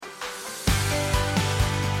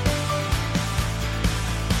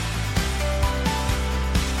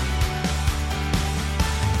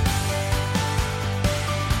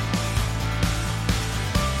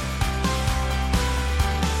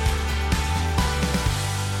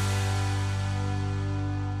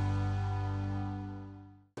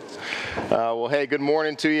Well, hey, good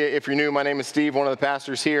morning to you. If you're new, my name is Steve, one of the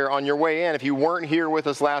pastors here. On your way in, if you weren't here with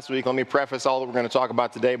us last week, let me preface all that we're going to talk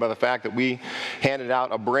about today by the fact that we handed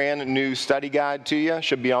out a brand new study guide to you.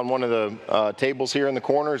 Should be on one of the tables here in the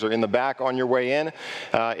corners or in the back on your way in.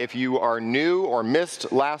 If you are new or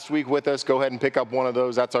missed last week with us, go ahead and pick up one of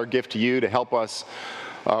those. That's our gift to you to help us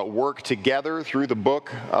work together through the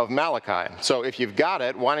book of Malachi. So if you've got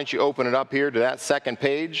it, why don't you open it up here to that second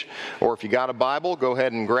page, or if you got a Bible, go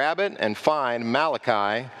ahead and grab it and find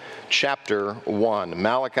Malachi chapter 1.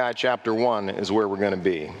 Malachi chapter 1 is where we're going to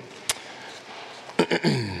be.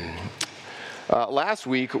 Last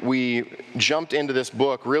week, we jumped into this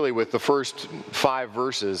book really with the first 5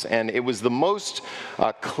 verses, and it was the most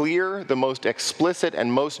clear, the most explicit,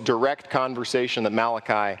 and most direct conversation that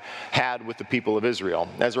Malachi had with the people of Israel.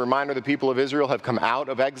 As a reminder, the people of Israel have come out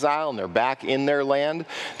of exile, and they're back in their land.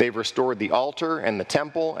 They've restored the altar and the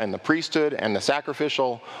temple and the priesthood and the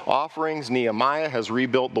sacrificial offerings. Nehemiah has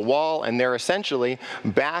rebuilt the wall, and they're essentially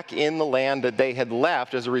back in the land that they had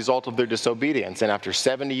left as a result of their disobedience. And after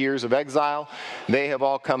 70 years of exile, they have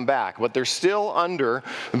all come back, but they're still under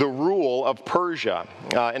the rule of Persia.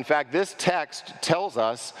 In fact, this text tells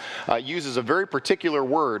us, uses a very particular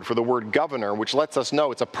word for the word governor, which lets us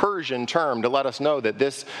know it's a Persian term to let us know that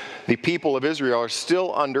the people of Israel are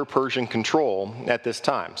still under Persian control at this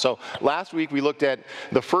time. So last week we looked at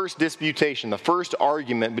the first disputation, the first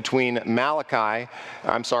argument between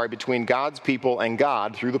between God's people and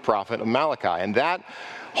God through the prophet of Malachi. And that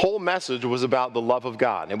whole message was about the love of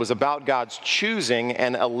God. It was about God's choosing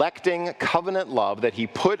and electing covenant love that he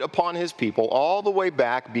put upon his people all the way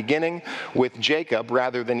back, beginning with Jacob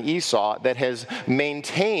rather than Esau, that has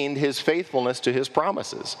maintained his faithfulness to his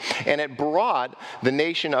promises. And it brought the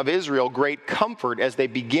nation of Israel great comfort as they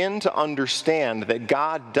begin to understand that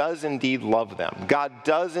God does indeed love them. God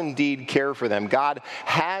does indeed care for them. God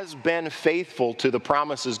has been faithful to the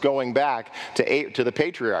promises going back to the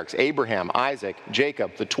patriarchs, Abraham, Isaac,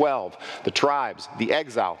 Jacob, the 12, the tribes, the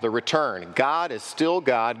exile, the return. God is still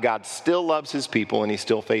God. God still loves his people, and he's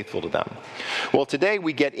still faithful to them. Well, today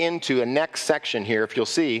we get into a next section here. If you'll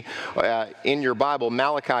see in your Bible,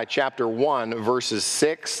 Malachi chapter 1, verses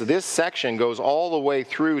 6. This section goes all the way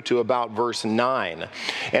through to about verse 9.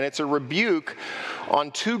 And it's a rebuke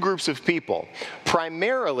on 2 groups of people.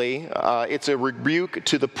 Primarily, it's a rebuke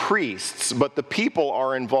to the priests, but the people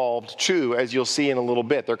are involved too, as you'll see in a little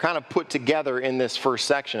bit. They're kind of put together in this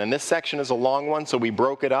first section, and this section is a long one, so we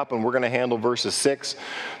broke it up, and we're going to handle verses 6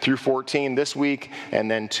 through 14 this week,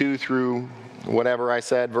 and then 2 through whatever I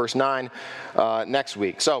said, verse 9 next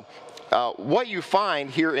week. So what you find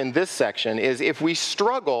here in this section is if we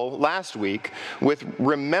struggle last week with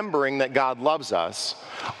remembering that God loves us,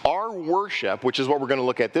 our worship, which is what we're going to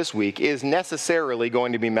look at this week, is necessarily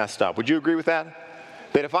going to be messed up. Would you agree with that?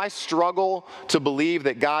 That if I struggle to believe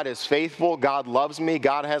that God is faithful, God loves me,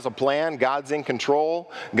 God has a plan, God's in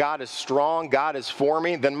control, God is strong, God is for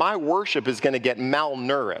me, then my worship is going to get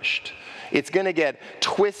malnourished. It's going to get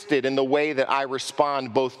twisted in the way that I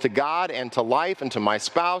respond both to God and to life and to my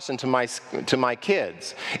spouse and to my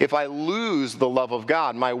kids. If I lose the love of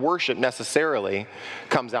God, my worship necessarily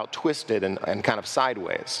comes out twisted and kind of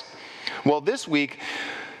sideways. Well, this week,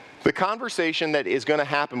 the conversation that is going to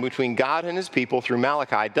happen between God and his people through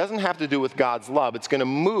Malachi doesn't have to do with God's love. It's going to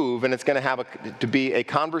move, and it's going to be a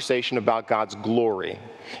conversation about God's glory.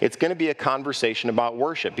 It's going to be a conversation about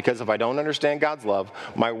worship, because if I don't understand God's love,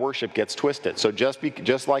 my worship gets twisted. So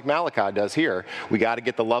just like Malachi does here, we got to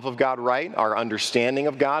get the love of God right, our understanding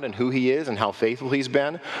of God and who he is and how faithful he's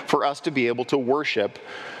been, for us to be able to worship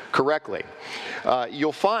correctly.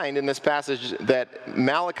 You'll find in this passage that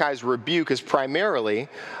Malachi's rebuke is primarily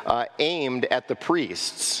aimed at the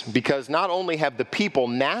priests, because not only have the people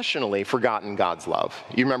nationally forgotten God's love.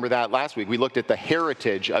 You remember that last week. We looked at the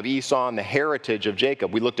heritage of Esau and the heritage of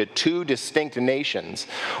Jacob. We looked at 2 distinct nations.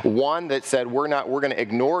 One that said we're going to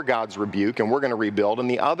ignore God's rebuke and we're going to rebuild, and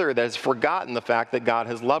the other that has forgotten the fact that God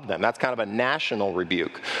has loved them. That's kind of a national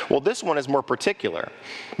rebuke. Well, this one is more particular,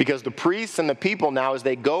 because the priests and the people now, as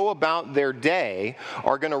they go about their day,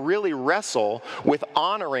 are going to really wrestle with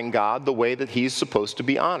honoring God the way that he's supposed to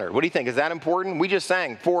be honored. What do you think? Is that important? We just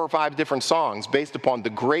sang 4 or 5 different songs based upon the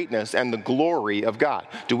greatness and the glory of God.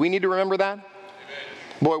 Do we need to remember that?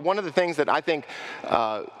 Boy, one of the things that I think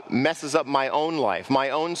messes up my own life,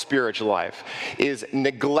 my own spiritual life, is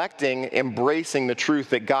neglecting embracing the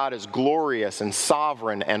truth that God is glorious and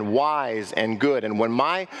sovereign and wise and good. And when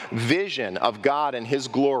my vision of God and his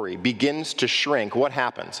glory begins to shrink, what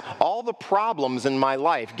happens? All the problems in my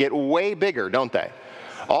life get way bigger, don't they?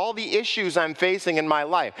 All the issues I'm facing in my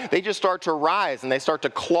life, they just start to rise and they start to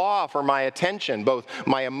claw for my attention, both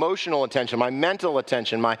my emotional attention, my mental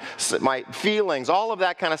attention, my feelings, all of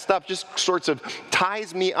that kind of stuff just sorts of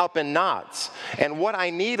ties me up in knots. And what I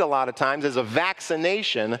need a lot of times is a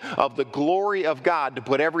vaccination of the glory of God to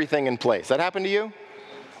put everything in place. That happen to you?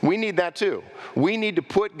 We need that too. We need to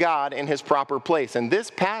put God in his proper place. And this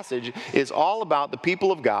passage is all about the people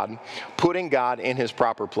of God putting God in his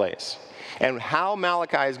proper place. And how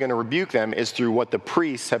Malachi is going to rebuke them is through what the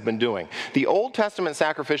priests have been doing. The Old Testament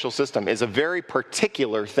sacrificial system is a very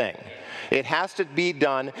particular thing. It has to be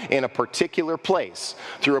done in a particular place,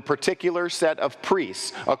 through a particular set of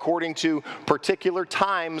priests, according to particular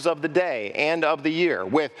times of the day and of the year,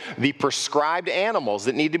 with the prescribed animals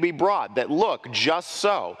that need to be brought that look just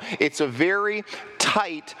so. It's a very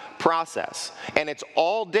tight process, and it's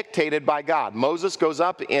all dictated by God. Moses goes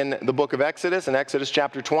up in the book of Exodus, in Exodus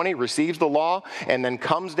chapter 20, receives the law, and then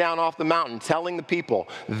comes down off the mountain telling the people,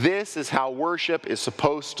 this is how worship is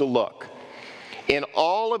supposed to look. In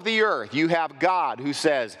all of the earth, you have God who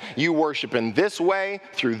says, you worship in this way,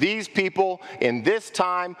 through these people, in this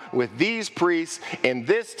time, with these priests, in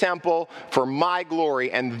this temple, for my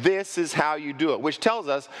glory, and this is how you do it, which tells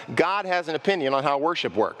us God has an opinion on how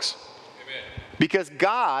worship works. Amen. Because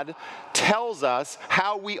God tells us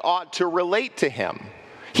how we ought to relate to him.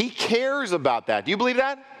 He cares about that. Do you believe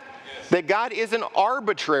that? Yes. That God isn't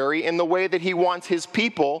arbitrary in the way that he wants his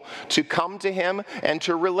people to come to him and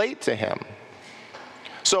to relate to him.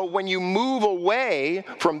 So when you move away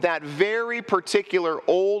from that very particular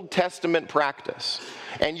Old Testament practice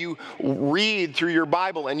and you read through your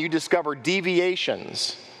Bible and you discover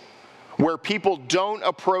deviations where people don't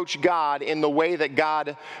approach God in the way that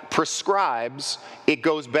God prescribes, it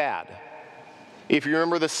goes bad. If you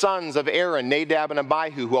remember the sons of Aaron, Nadab and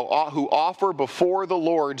Abihu, who offer before the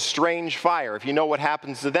Lord strange fire, if you know what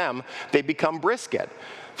happens to them, they become brisket.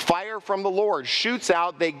 Fire from the Lord shoots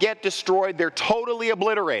out, they get destroyed, they're totally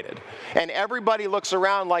obliterated. And everybody looks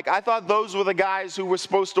around like, I thought those were the guys who were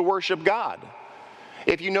supposed to worship God.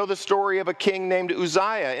 If you know the story of a king named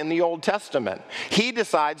Uzziah in the Old Testament, he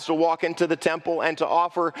decides to walk into the temple and to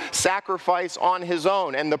offer sacrifice on his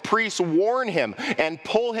own. And the priests warn him and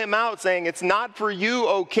pull him out, saying, it's not for you,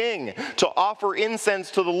 O king, to offer incense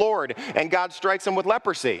to the Lord. And God strikes him with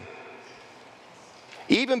leprosy.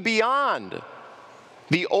 Even beyond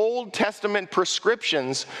the Old Testament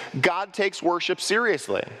prescriptions, God takes worship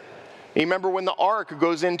seriously. You remember when the ark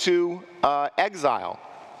goes into exile,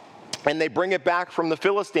 and they bring it back from the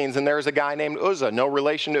Philistines, and there's a guy named Uzzah, no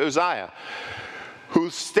relation to Uzziah, who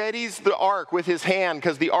steadies the ark with his hand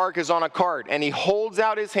because the ark is on a cart, and he holds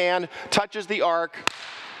out his hand, touches the ark,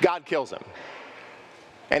 God kills him.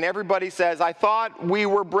 And everybody says, I thought we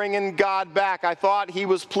were bringing God back. I thought he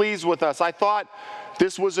was pleased with us. I thought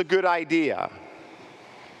this was a good idea.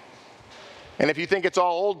 And if you think it's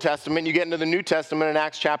all Old Testament, you get into the New Testament in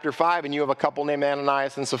Acts chapter 5, and you have a couple named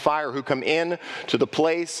Ananias and Sapphira who come in to the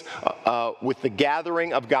place with the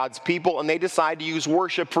gathering of God's people, and they decide to use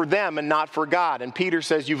worship for them and not for God. And Peter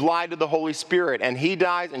says, you've lied to the Holy Spirit, and he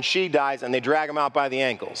dies and she dies, and they drag him out by the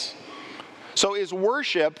ankles. So is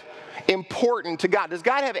worship important to God? Does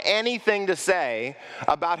God have anything to say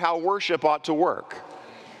about how worship ought to work?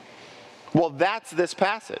 Well, that's this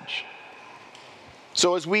passage.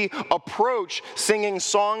 So as we approach singing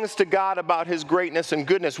songs to God about his greatness and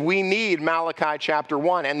goodness, we need Malachi chapter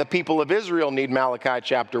 1, and the people of Israel need Malachi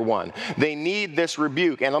chapter 1. They need this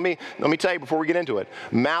rebuke. And let me tell you before we get into it,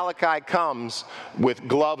 Malachi comes with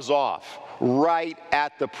gloves off right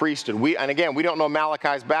at the priesthood. And again, we don't know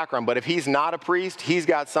Malachi's background, but if he's not a priest, he's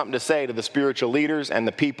got something to say to the spiritual leaders and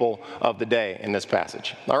the people of the day in this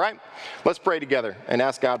passage. All right? Let's pray together and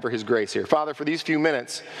ask God for his grace here. Father, for these few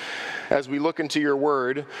minutes, as we look into your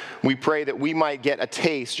word, we pray that we might get a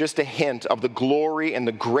taste, just a hint of the glory and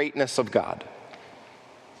the greatness of God.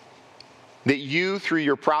 That you, through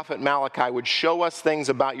your prophet Malachi, would show us things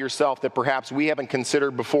about yourself that perhaps we haven't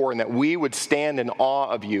considered before, and that we would stand in awe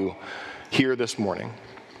of you here this morning.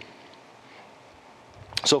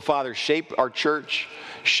 So, Father, shape our church,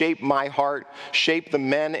 shape my heart, shape the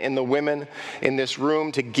men and the women in this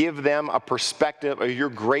room to give them a perspective of your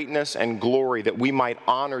greatness and glory, that we might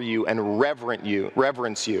honor you and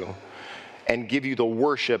reverence you, and give you the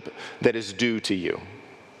worship that is due to you.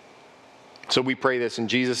 So we pray this in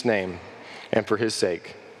Jesus' name and for his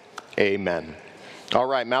sake. Amen. All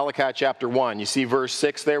right, Malachi chapter 1. You see verse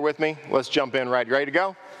 6 there with me? Let's jump in right. You ready to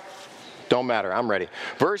go? Don't matter. I'm ready.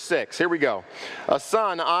 Verse 6. Here we go. A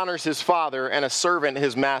son honors his father and a servant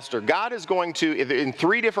his master. God is going to, in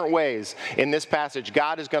three different ways in this passage,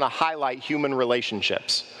 God is going to highlight human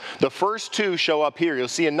relationships. The first two show up here. You'll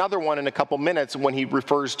see another one in a couple minutes when he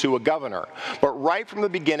refers to a governor. But right from the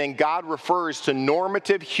beginning, God refers to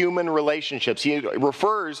normative human relationships. He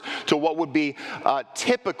refers to what would be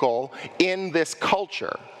typical in this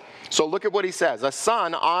culture. So look at what he says. A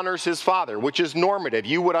son honors his father, which is normative.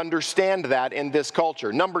 You would understand that in this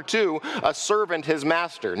culture. Number two, a servant his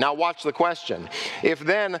master. Now watch the question. If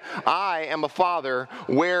then I am a father,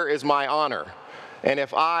 where is my honor? And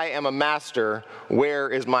if I am a master, where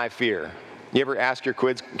is my fear? You ever ask your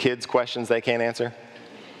kids questions they can't answer?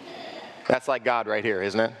 That's like God right here,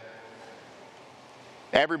 isn't it?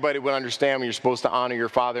 Everybody would understand when you're supposed to honor your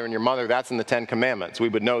father and your mother. That's in the Ten Commandments. We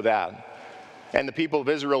would know that. And the people of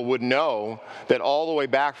Israel would know that all the way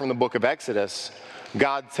back from the book of Exodus,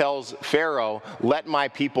 God tells Pharaoh, let my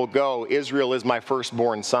people go. Israel is my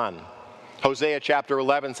firstborn son. Hosea chapter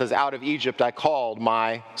 11 says, out of Egypt I called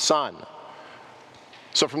my son.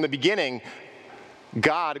 So from the beginning,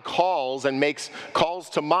 God calls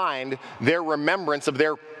to mind their remembrance of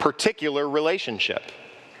their particular relationship.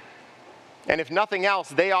 And if nothing else,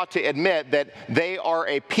 they ought to admit that they are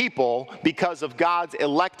a people because of God's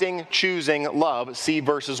electing, choosing love. See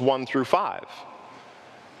verses 1 through 5.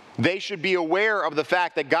 They should be aware of the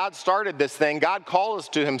fact that God started this thing. God called us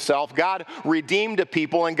to himself. God redeemed a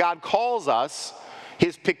people, and God calls us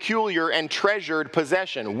his peculiar and treasured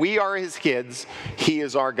possession. We are his kids. He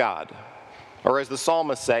is our God. Or as the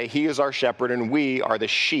psalmists say, he is our shepherd, and we are the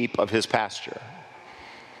sheep of his pasture.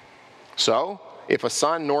 So, if a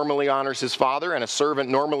son normally honors his father and a servant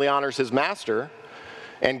normally honors his master,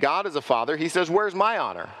 and God is a father, he says, where's my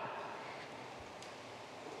honor?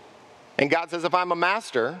 And God says, if I'm a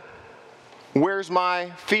master, where's my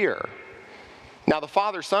fear? Now, the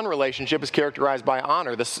father-son relationship is characterized by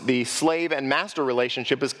honor. The slave and master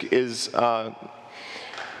relationship is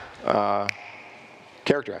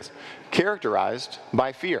characterized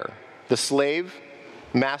by fear. The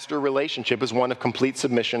slave-master relationship is one of complete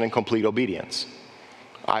submission and complete obedience.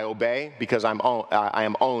 I obey because I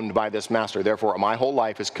am owned by this master. Therefore, my whole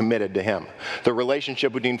life is committed to him. The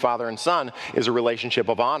relationship between father and son is a relationship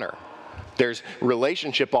of honor. There's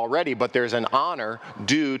relationship already, but there's an honor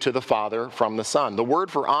due to the father from the son. The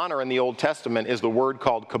word for honor in the Old Testament is the word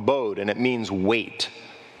called kabod, and it means weight.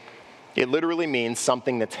 It literally means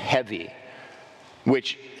something that's heavy,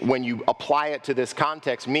 which when you apply it to this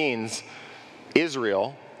context means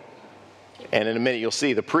Israel, and in a minute you'll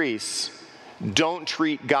see the priests, don't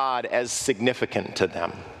treat God as significant to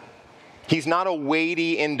them. He's not a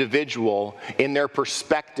weighty individual in their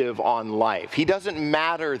perspective on life. He doesn't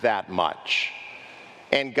matter that much.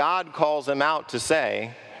 And God calls him out to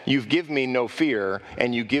say, you give me no fear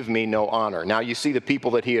and you give me no honor. Now you see the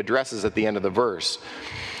people that he addresses at the end of the verse.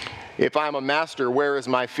 If I'm a master, where is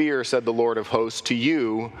my fear, said the Lord of hosts, to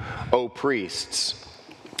you, O priests.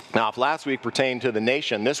 Now if last week pertained to the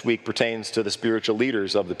nation, this week pertains to the spiritual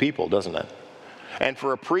leaders of the people, doesn't it? And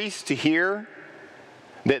for a priest to hear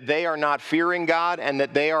that they are not fearing God and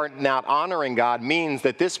that they are not honoring God means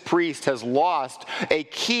that this priest has lost a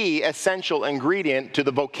key essential ingredient to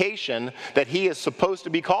the vocation that he is supposed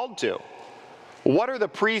to be called to. What are the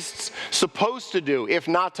priests supposed to do if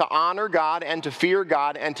not to honor God and to fear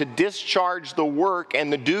God and to discharge the work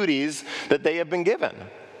and the duties that they have been given?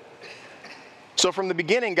 So from the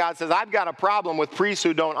beginning, God says, I've got a problem with priests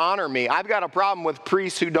who don't honor me. I've got a problem with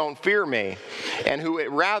priests who don't fear me and who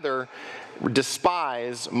rather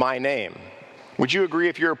despise my name. Would you agree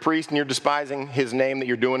if you're a priest and you're despising his name that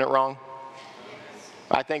you're doing it wrong?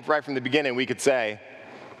 I think right from the beginning we could say,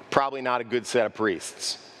 probably not a good set of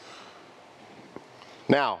priests.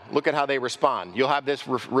 Now, look at how they respond. You'll have this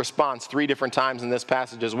response 3 different times in this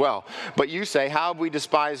passage as well. But you say, how have we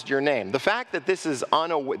despised your name? The fact that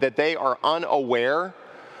that they are unaware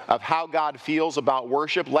of how God feels about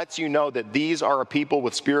worship lets you know that these are a people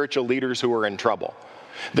with spiritual leaders who are in trouble.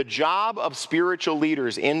 The job of spiritual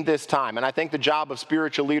leaders in this time, and I think the job of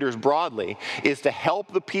spiritual leaders broadly, is to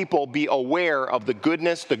help the people be aware of the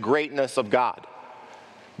goodness, the greatness of God.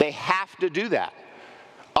 They have to do that.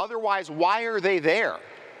 Otherwise, why are they there?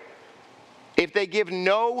 If they give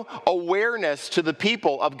no awareness to the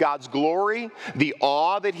people of God's glory, the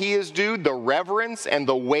awe that he is due, the reverence and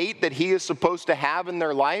the weight that he is supposed to have in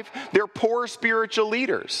their life, they're poor spiritual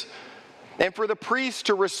leaders. And for the priest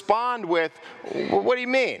to respond with, what do you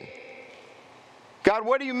mean? God,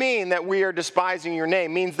 what do you mean that we are despising your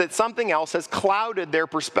name? Means that something else has clouded their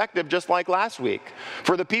perspective, just like last week.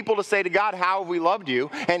 For the people to say to God, how have we loved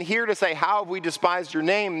you? And here to say, how have we despised your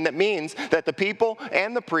name? That means that the people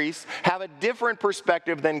and the priests have a different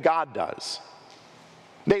perspective than God does.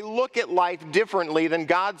 They look at life differently than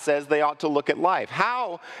God says they ought to look at life.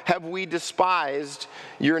 How have we despised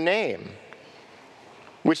your name?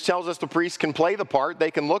 Which tells us the priests can play the part,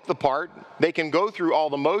 they can look the part, they can go through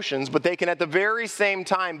all the motions, but they can at the very same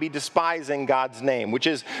time be despising God's name, which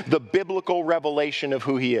is the biblical revelation of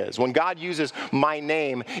who he is. When God uses my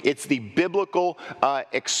name, it's the biblical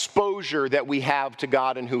exposure that we have to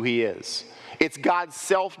God and who he is. It's God's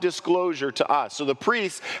self-disclosure to us. So the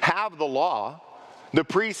priests have the law. The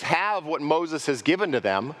priests have what Moses has given to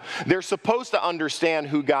them. They're supposed to understand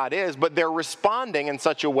who God is, but they're responding in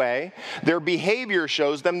such a way, their behavior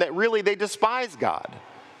shows them that really they despise God.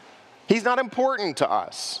 He's not important to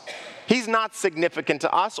us. He's not significant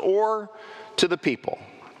to us or to the people.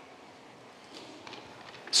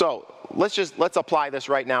 So let's apply this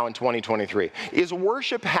right now in 2023. Is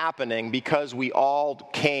worship happening because we all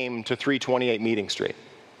came to 328 Meeting Street?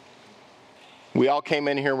 We all came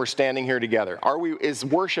in here, we're standing here together. Is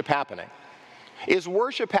worship happening? Is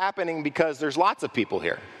worship happening because there's lots of people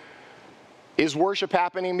here? Is worship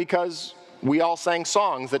happening because we all sang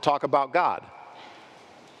songs that talk about God?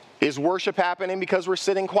 Is worship happening because we're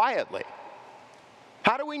sitting quietly?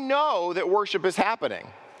 How do we know that worship is happening?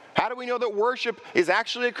 How do we know that worship is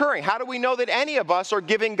actually occurring? How do we know that any of us are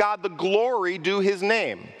giving God the glory due his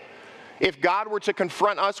name? If God were to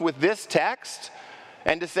confront us with this text,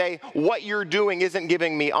 and to say, what you're doing isn't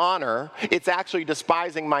giving me honor, it's actually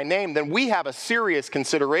despising my name, then we have a serious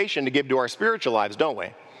consideration to give to our spiritual lives, don't we?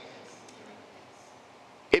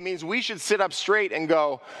 It means we should sit up straight and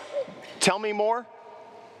go, tell me more?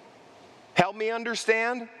 Help me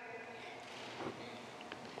understand?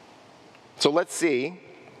 So let's see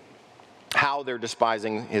how they're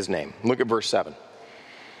despising his name. Look at verse 7.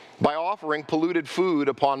 By offering polluted food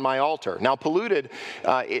upon my altar. Now, polluted,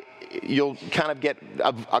 you'll kind of get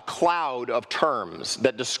a cloud of terms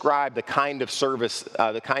that describe the kind of service,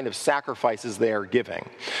 the kind of sacrifices they are giving.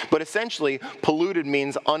 But essentially, polluted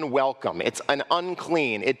means unwelcome. It's an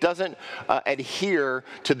unclean. It doesn't adhere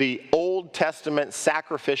to the Old Testament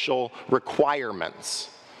sacrificial requirements.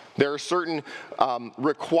 There are certain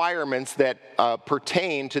requirements that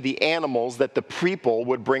pertain to the animals that the people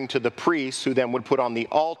would bring to the priests, who then would put on the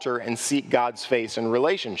altar and seek God's face in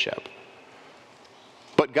relationship.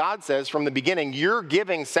 But God says from the beginning, you're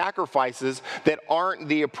giving sacrifices that aren't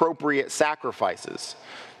the appropriate sacrifices.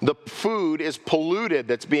 The food is polluted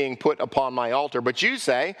that's being put upon my altar. But you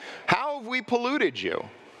say, how have we polluted you?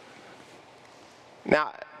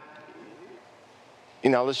 Now,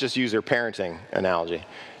 let's just use their parenting analogy.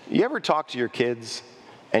 You ever talk to your kids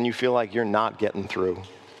and you feel like you're not getting through?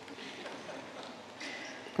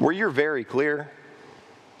 Where you're very clear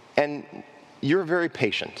and you're very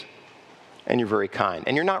patient and you're very kind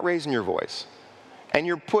and you're not raising your voice and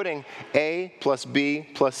you're putting A plus B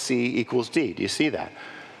plus C equals D. Do you see that?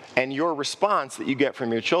 And your response that you get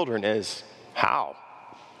from your children is, how?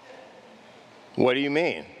 What do you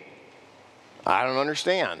mean? I don't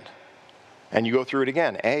understand. And you go through it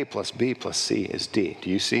again. A plus B plus C is D. Do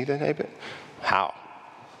you see that, David? How?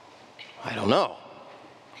 I don't know.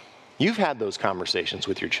 You've had those conversations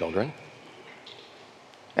with your children.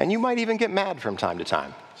 And you might even get mad from time to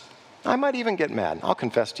time. I might even get mad. I'll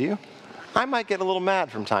confess to you. I might get a little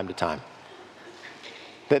mad from time to time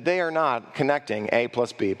that they are not connecting A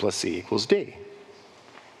plus B plus C equals D.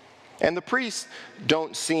 And the priests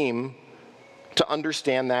don't seem to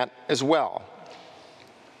understand that as well,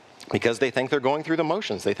 because they think they're going through the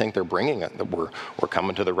motions. They think they're bringing it, that we're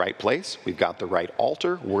coming to the right place. We've got the right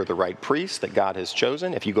altar. We're the right priests that God has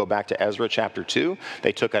chosen. If you go back to Ezra chapter 2,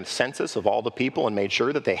 they took a census of all the people and made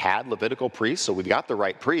sure that they had Levitical priests. So we've got the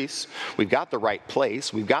right priests. We've got the right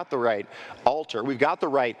place. We've got the right altar. We've got the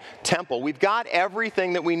right temple. We've got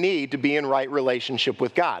everything that we need to be in right relationship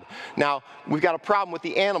with God. Now, we've got a problem with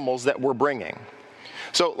the animals that we're bringing.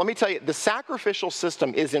 So let me tell you, the sacrificial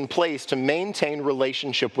system is in place to maintain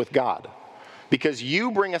relationship with God. Because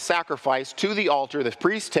you bring a sacrifice to the altar, the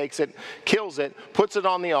priest takes it, kills it, puts it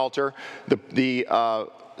on the altar, the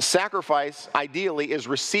sacrifice ideally is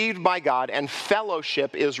received by God and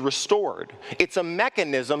fellowship is restored. It's a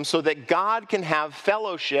mechanism so that God can have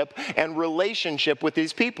fellowship and relationship with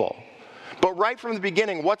these people. But right from the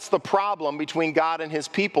beginning, what's the problem between God and his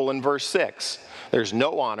people in verse 6? There's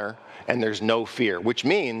no honor and there's no fear, which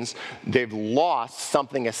means they've lost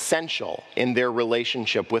something essential in their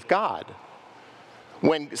relationship with God.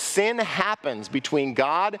 When sin happens between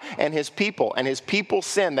God and his people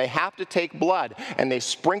sin, they have to take blood and they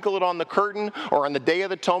sprinkle it on the curtain, or on the Day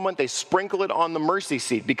of Atonement, they sprinkle it on the mercy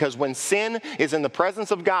seat. Because when sin is in the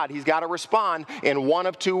presence of God, he's got to respond in one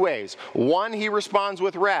of two ways. One, he responds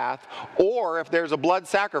with wrath, or if there's a blood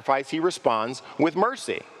sacrifice, he responds with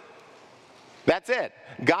mercy. That's it.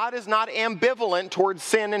 God is not ambivalent towards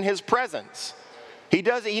sin in his presence. He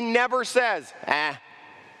never says,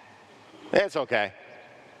 it's okay.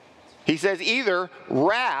 He says either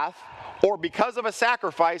wrath or, because of a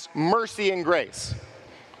sacrifice, mercy and grace.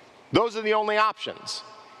 Those are the only options.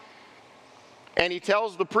 And he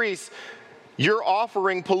tells the priests, you're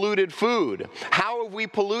offering polluted food. How have we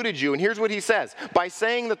polluted you? And here's what he says: by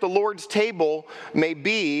saying that the Lord's table may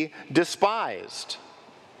be despised.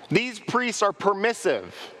 These priests are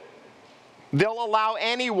permissive. They'll allow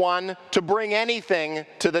anyone to bring anything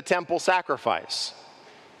to the temple sacrifice,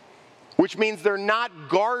 which means they're not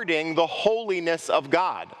guarding the holiness of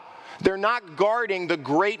God. They're not guarding the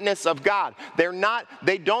greatness of God.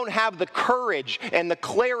 They don't have the courage and the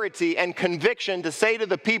clarity and conviction to say to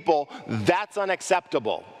the people, that's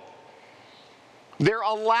unacceptable. They're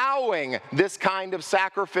allowing this kind of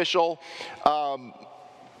sacrificial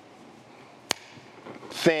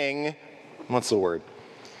thing. What's the word?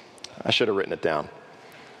 I should have written it down.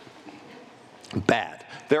 Bad.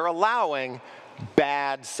 They're allowing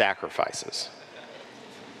bad sacrifices.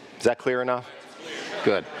 Is that clear enough?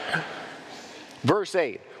 Good. Verse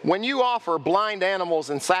 8. When you offer blind animals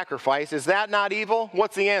in sacrifice, is that not evil?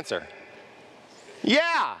 What's the answer?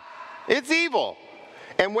 Yeah, it's evil.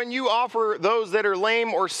 And when you offer those that are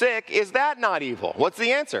lame or sick, is that not evil? What's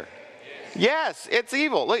the answer? Yes, it's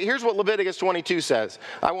evil. Here's what Leviticus 22 says.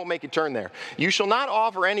 I won't make you turn there. You shall not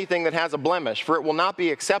offer anything that has a blemish, for it will not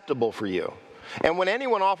be acceptable for you. And when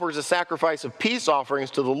anyone offers a sacrifice of peace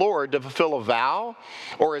offerings to the Lord to fulfill a vow,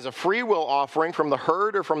 or as a free will offering from the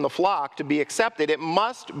herd or from the flock to be accepted, it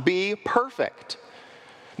must be perfect.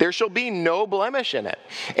 There shall be no blemish in it.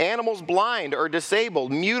 Animals blind or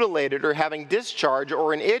disabled, mutilated or having discharge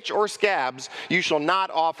or an itch or scabs, you shall not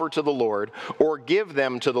offer to the Lord or give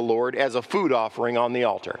them to the Lord as a food offering on the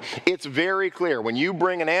altar. It's very clear. When you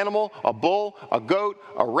bring an animal, a bull, a goat,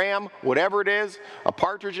 a ram, whatever it is, a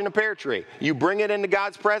partridge in a pear tree, you bring it into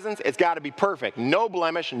God's presence, it's got to be perfect. No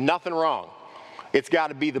blemish, nothing wrong. It's got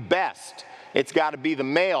to be the best. It's got to be the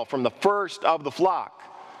male from the first of the flock.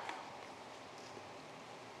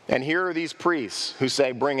 And here are these priests who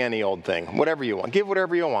say, bring any old thing, whatever you want. Give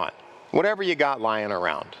whatever you want, whatever you got lying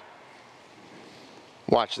around.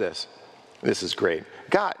 Watch this. This is great.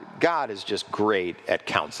 God is just great at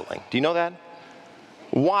counseling. Do you know that?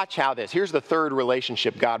 Watch how this. Here's the third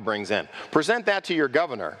relationship God brings in. Present that to your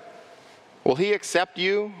governor. Will he accept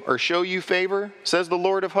you or show you favor, says the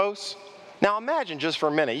Lord of hosts? Now imagine just for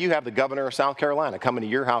a minute, you have the governor of South Carolina coming to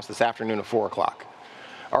your house this afternoon at 4 o'clock.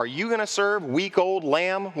 Are you going to serve week-old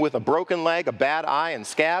lamb with a broken leg, a bad eye, and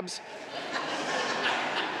scabs?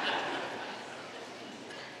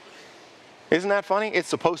 Isn't that funny? It's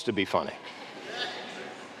supposed to be funny.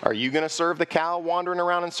 Are you going to serve the cow wandering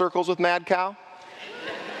around in circles with mad cow?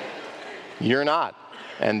 You're not.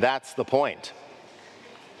 And that's the point.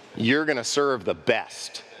 You're going to serve the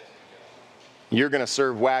best. You're going to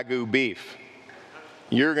serve Wagyu beef.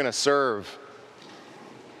 You're going to serve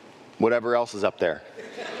whatever else is up there.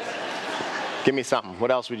 Give me something.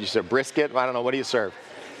 What else would you serve? Brisket? I don't know. What do you serve?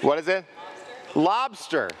 What is it?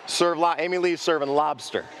 Lobster. Amy Lee's serving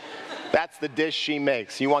lobster. That's the dish she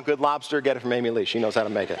makes. You want good lobster? Get it from Amy Lee. She knows how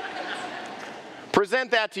to make it.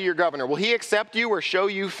 Present that to your governor. Will he accept you or show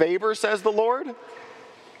you favor, says the Lord?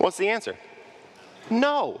 What's the answer?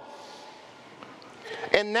 No.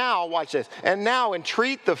 And now, watch this. And now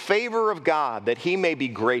entreat the favor of God that he may be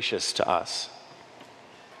gracious to us.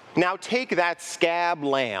 Now take that scab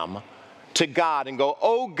lamb to God and go,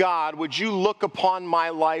 oh God, would you look upon my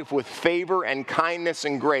life with favor and kindness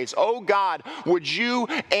and grace? Oh God, would you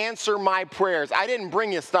answer my prayers? I didn't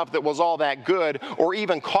bring you stuff that was all that good or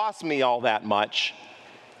even cost me all that much.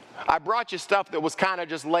 I brought you stuff that was kind of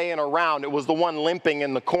just laying around. It was the one limping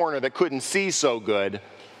in the corner that couldn't see so good.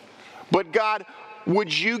 But God,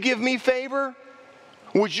 would you give me favor?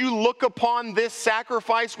 Would you look upon this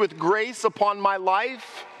sacrifice with grace upon my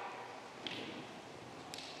life?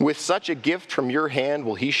 With such a gift from your hand,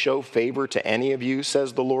 will he show favor to any of you,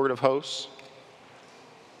 says the Lord of hosts?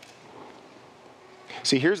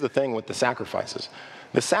 See, here's the thing with the sacrifices.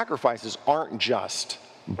 The sacrifices aren't just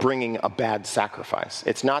bringing a bad sacrifice.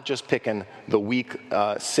 It's not just picking the weak,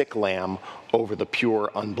 sick lamb over the pure,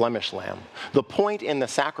 unblemished lamb. The point in the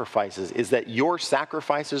sacrifices is that your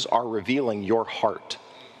sacrifices are revealing your heart.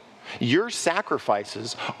 Your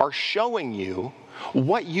sacrifices are showing you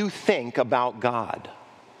what you think about God.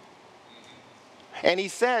 And he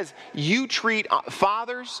says, you treat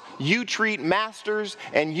fathers, you treat masters,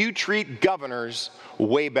 and you treat governors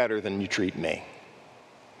way better than you treat me.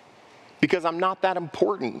 Because I'm not that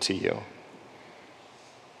important to you.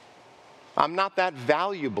 I'm not that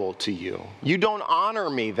valuable to you. You don't honor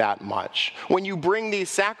me that much. When you bring these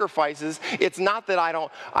sacrifices, it's not that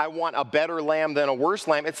I want a better lamb than a worse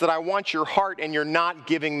lamb. It's that I want your heart, and you're not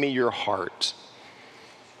giving me your heart.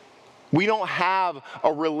 We don't have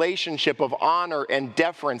a relationship of honor and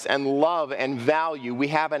deference and love and value. We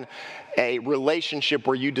have a relationship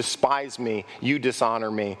where you despise me, you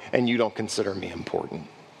dishonor me, and you don't consider me important.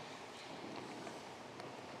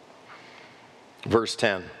 Verse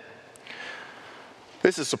 10.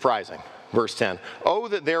 This is surprising. Verse 10. Oh,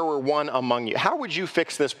 that there were one among you. How would you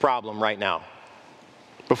fix this problem right now?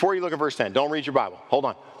 Before you look at verse 10, don't read your Bible. Hold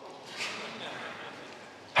on.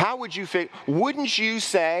 How would you fix? Wouldn't you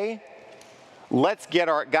say, let's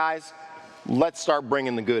start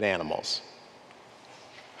bringing the good animals.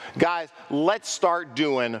 Guys, let's start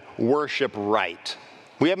doing worship right.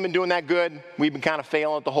 We haven't been doing that good. We've been kind of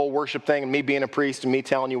failing at the whole worship thing, and me being a priest and me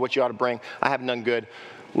telling you what you ought to bring. I haven't done good.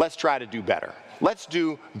 Let's try to do better. Let's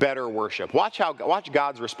do better worship. Watch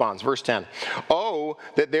God's response. Verse 10. Oh,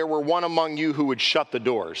 that there were one among you who would shut the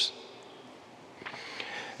doors,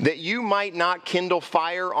 that you might not kindle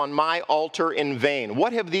fire on my altar in vain.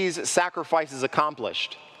 What have these sacrifices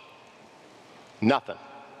accomplished? Nothing.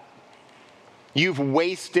 You've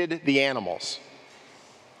wasted the animals.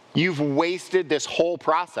 You've wasted this whole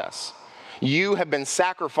process. You have been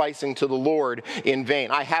sacrificing to the Lord in vain.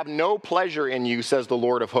 I have no pleasure in you, says the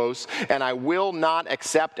Lord of hosts, and I will not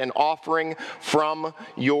accept an offering from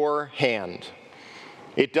your hand.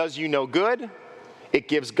 It does you no good. It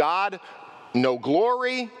gives God no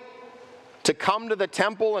glory to come to the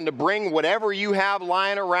temple and to bring whatever you have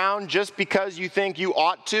lying around just because you think you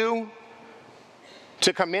ought to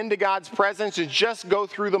come into God's presence and just go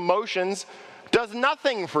through the motions does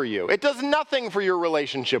nothing for you. It does nothing for your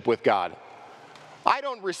relationship with God. I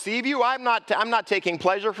don't receive you. I'm not taking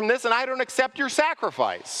pleasure from this, and I don't accept your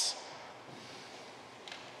sacrifice.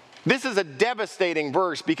 This is a devastating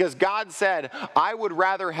verse because God said, I would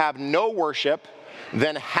rather have no worship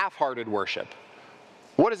than half-hearted worship.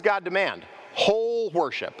 What does God demand? Whole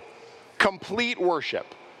worship, complete worship,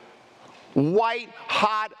 white,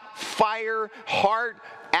 hot, fire, heart,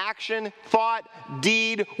 action, thought,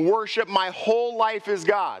 deed, worship. My whole life is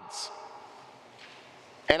God's.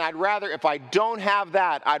 And I'd rather, if I don't have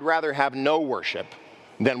that, I'd rather have no worship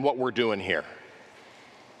than what we're doing here.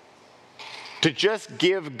 To just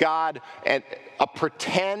give God a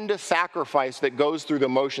pretend sacrifice that goes through the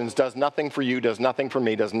motions does nothing for you, does nothing for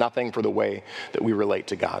me, does nothing for the way that we relate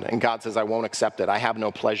to God. And God says, I won't accept it. I have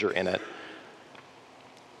no pleasure in it.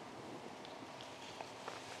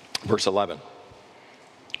 Verse 11.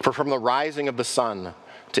 For from the rising of the sun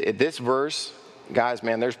to this verse, guys,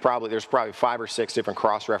 man, there's probably 5 or 6 different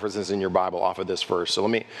cross references in your Bible off of this verse. So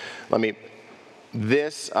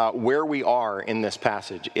where we are in this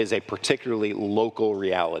passage is a particularly local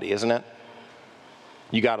reality, isn't it?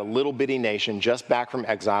 You got a little bitty nation just back from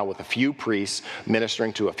exile with a few priests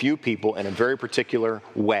ministering to a few people in a very particular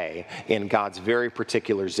way in God's very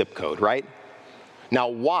particular zip code, right? Now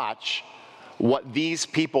watch what these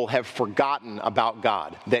people have forgotten about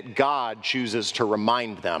God, that God chooses to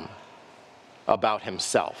remind them about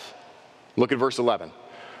himself. Look at verse 11.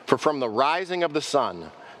 For from the rising of the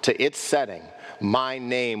sun to its setting, my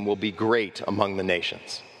name will be great among the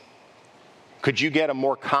nations. Could you get a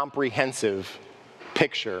more comprehensive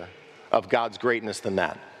picture of God's greatness than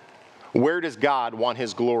that? Where does God want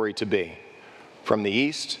his glory to be? From the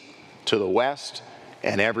east to the west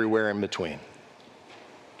and everywhere in between.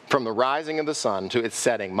 From the rising of the sun to its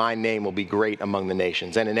setting, my name will be great among the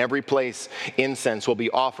nations. And in every place, incense will be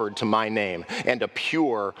offered to my name, and a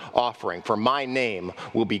pure offering. For my name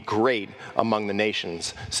will be great among the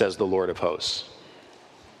nations, says the Lord of hosts.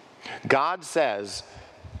 God says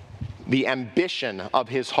the ambition of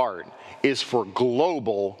his heart is for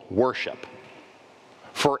global worship.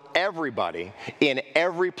 For everybody, in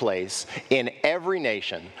every place, in every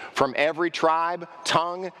nation, from every tribe,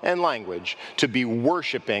 tongue, and language, to be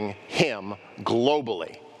worshiping him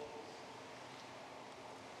globally.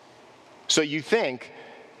 So you think,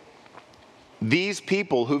 These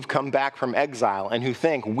people who've come back from exile and who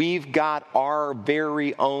think we've got our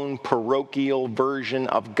very own parochial version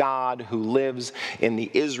of God who lives in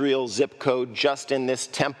the Israel zip code, just in this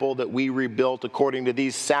temple that we rebuilt according to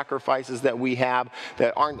these sacrifices that we have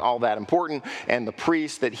that aren't all that important, and the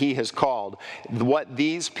priest that he has called. What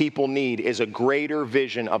these people need is a greater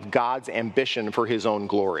vision of God's ambition for his own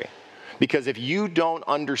glory. Because if you don't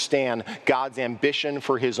understand God's ambition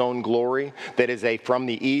for his own glory, that is a from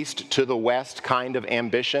the east to the west kind of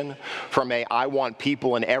ambition, from a I want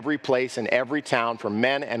people in every place, in every town, from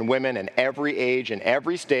men and women in every age, in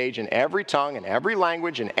every stage, in every tongue, in every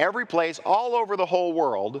language, in every place, all over the whole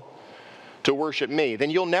world, to worship me,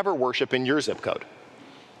 then you'll never worship in your zip code.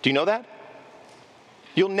 Do you know that?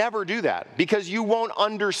 You'll never do that because you won't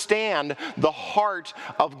understand the heart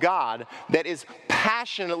of God that is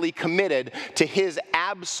passionately committed to his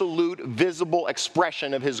absolute visible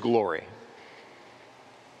expression of his glory.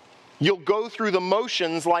 You'll go through the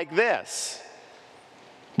motions like this,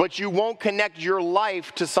 but you won't connect your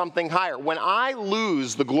life to something higher. When I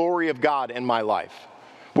lose the glory of God in my life,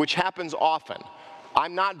 which happens often,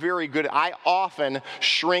 I'm not very good. I often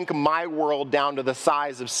shrink my world down to the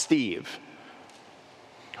size of Steve.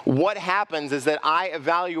 What happens is that I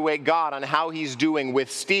evaluate God on how he's doing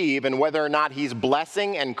with Steve and whether or not he's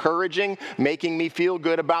blessing, encouraging, making me feel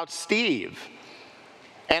good about Steve.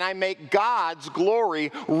 And I make God's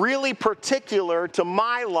glory really particular to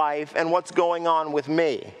my life and what's going on with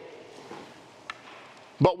me.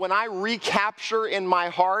 But when I recapture in my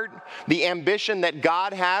heart the ambition that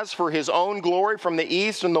God has for his own glory from the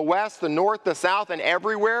east and the west, the north, the south, and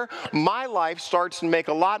everywhere, my life starts to make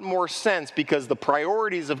a lot more sense because the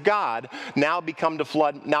priorities of God now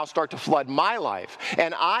start to flood my life.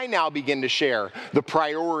 And I now begin to share the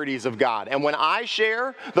priorities of God. And when I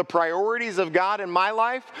share the priorities of God in my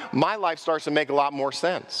life starts to make a lot more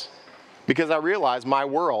sense. Because I realize my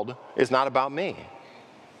world is not about me.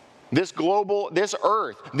 This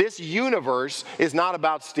earth, this universe is not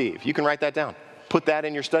about Steve. You can write that down. Put that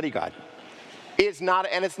in your study guide. It's not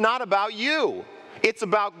about you. It's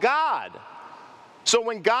about God. So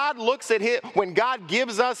when God when God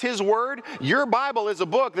gives us his word, your Bible is a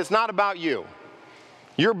book that's not about you.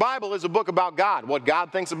 Your Bible is a book about God, what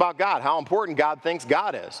God thinks about God, how important God thinks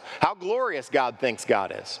God is, how glorious God thinks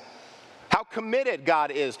God is, how committed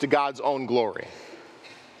God is to God's own glory.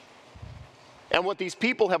 And what these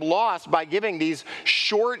people have lost by giving these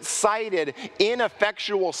short-sighted,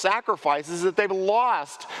 ineffectual sacrifices is that they've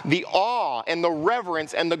lost the awe and the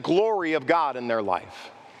reverence and the glory of God in their life.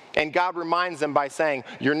 And God reminds them by saying,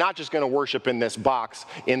 you're not just going to worship in this box,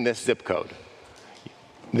 in this zip code.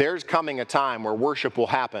 There's coming a time where worship will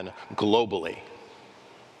happen globally,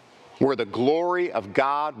 where the glory of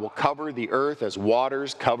God will cover the earth as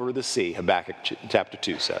waters cover the sea, Habakkuk chapter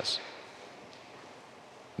 2 says.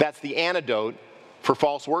 That's the antidote for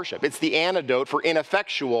false worship. It's the antidote for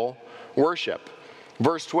ineffectual worship.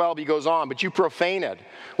 Verse 12, he goes on, but you profane it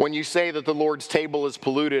when you say that the Lord's table is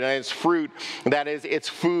polluted and its fruit, that is, its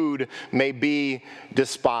food, may be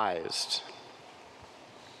despised.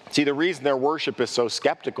 See, the reason their worship is so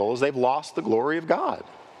skeptical is they've lost the glory of God.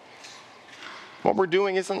 What we're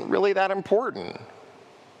doing isn't really that important.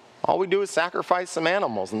 All we do is sacrifice some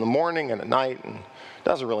animals in the morning and at night, and it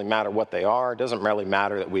doesn't really matter what they are. It doesn't really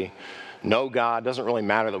matter that we know God. It doesn't really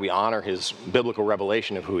matter that we honor his biblical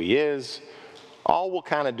revelation of who he is. All we'll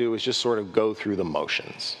kind of do is just sort of go through the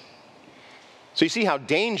motions. So you see how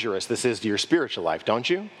dangerous this is to your spiritual life, don't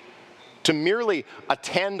you? To merely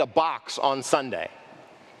attend a box on Sunday.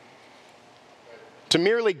 To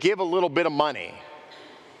merely give a little bit of money.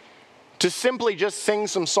 To simply just sing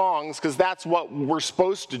some songs because that's what we're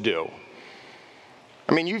supposed to do.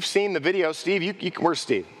 I mean, you've seen the video. Steve, where's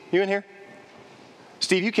Steve? You in here?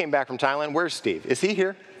 Steve, you came back from Thailand. Where's Steve? Is he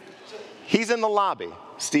here? He's in the lobby.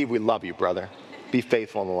 Steve, we love you, brother. Be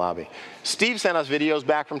faithful in the lobby. Steve sent us videos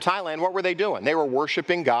back from Thailand. What were they doing? They were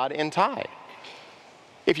worshiping God in Thai.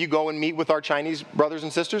 If you go and meet with our Chinese brothers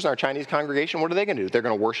and sisters in our Chinese congregation, what are they going to do? They're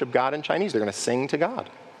going to worship God in Chinese. They're going to sing to God.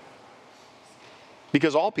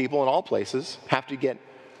 Because all people in all places have to get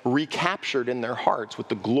recaptured in their hearts with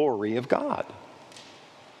the glory of God.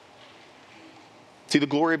 See, the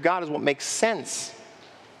glory of God is what makes sense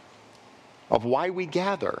of why we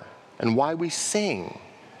gather and why we sing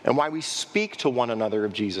and why we speak to one another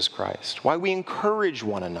of Jesus Christ, why we encourage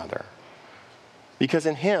one another. Because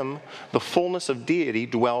in him, the fullness of deity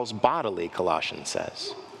dwells bodily, Colossians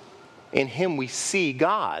says. In him we see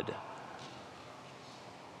God.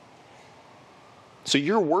 So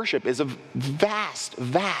your worship is of vast,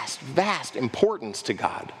 vast, vast importance to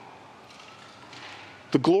God.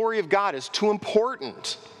 The glory of God is too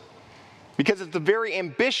important Because it's the very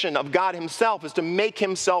ambition of God himself is to make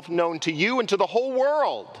himself known to you and to the whole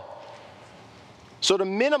world. So to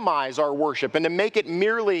minimize our worship and to make it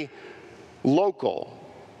merely local,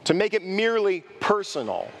 to make it merely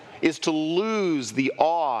personal, is to lose the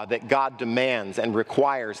awe that God demands and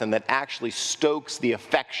requires and that actually stokes the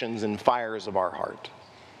affections and fires of our heart.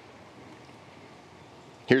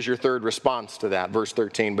 Here's your third response to that, verse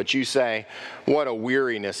 13. But you say, what a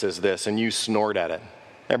weariness is this, and you snort at it.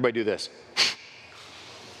 Everybody do this.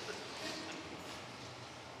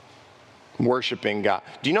 Worshiping God.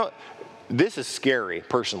 Do you know, this is scary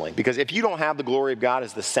personally, because if you don't have the glory of God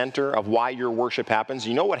as the center of why your worship happens,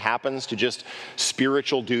 you know what happens to just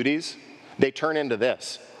spiritual duties? They turn into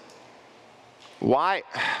this. Why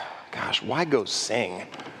go sing?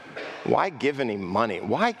 Why give any money?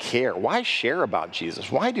 Why care? Why share about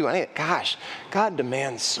Jesus? Why do anything? Gosh, God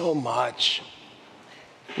demands so much.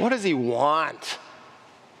 What does he want?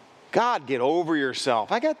 God, get over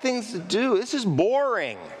yourself. I got things to do. This is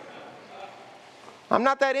boring. I'm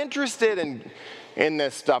not that interested in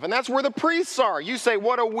this stuff. And that's where the priests are. You say,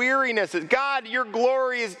 what a weariness. God, your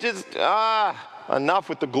glory is just, enough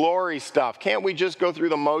with the glory stuff. Can't we just go through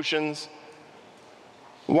the motions?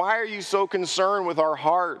 Why are you so concerned with our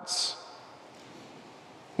hearts?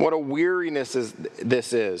 What a weariness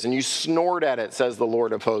this is. And you snort at it, says the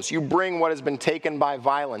Lord of hosts. You bring what has been taken by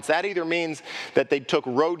violence. That either means that they took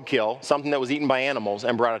roadkill, something that was eaten by animals,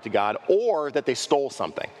 and brought it to God, or that they stole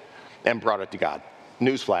something and brought it to God.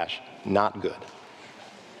 Newsflash, not good.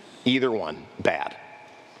 Either one, bad.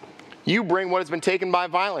 You bring what has been taken by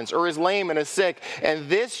violence, or is lame and is sick, and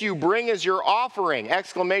this you bring as your offering!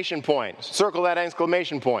 Exclamation point. Circle that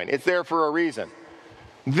exclamation point. It's there for a reason.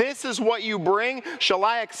 This is what you bring? Shall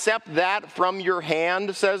I accept that from your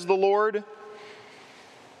hand, says the Lord?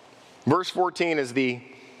 Verse 14 is the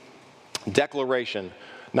declaration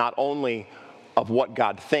not only of what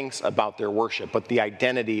God thinks about their worship, but the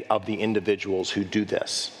identity of the individuals who do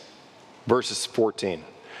this. Verses 14.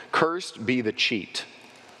 Cursed be the cheat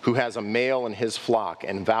who has a male in his flock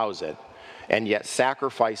and vows it, and yet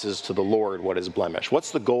sacrifices to the Lord what is blemished.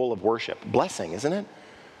 What's the goal of worship? Blessing, isn't it?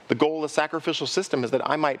 The goal of the sacrificial system is that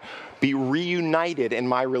I might be reunited in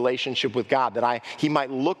my relationship with God, that he might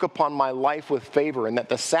look upon my life with favor, and that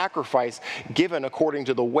the sacrifice given according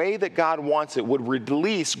to the way that God wants it would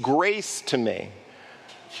release grace to me.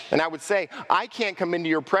 And I would say, I can't come into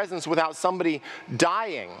your presence without somebody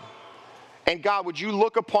dying. And God, would you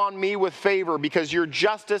look upon me with favor because your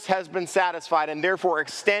justice has been satisfied, and therefore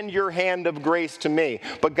extend your hand of grace to me.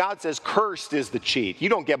 But God says, cursed is the cheat. You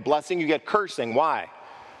don't get blessing, you get cursing. Why?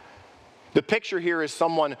 The picture here is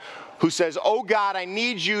someone who says, oh God, I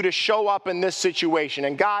need you to show up in this situation.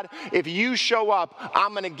 And God, if you show up,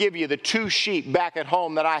 I'm going to give you the 2 sheep back at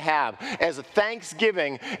home that I have as a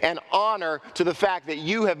thanksgiving and honor to the fact that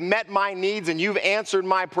you have met my needs and you've answered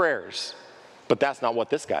my prayers. But that's not what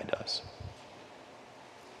this guy does.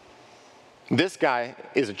 This guy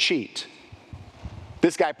is a cheat.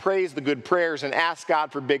 This guy prays the good prayers and asks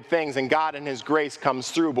God for big things, and God in his grace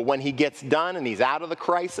comes through. But when he gets done and he's out of the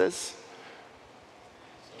crisis,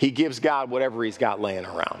 he gives God whatever he's got laying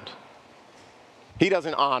around. He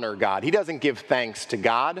doesn't honor God. He doesn't give thanks to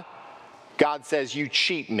God. God says, you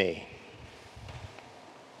cheat me.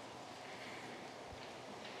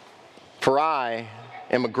 For I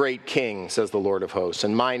am a great king, says the Lord of hosts,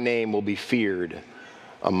 and my name will be feared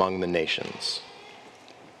among the nations.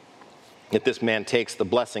 Yet this man takes the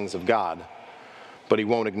blessings of God, but he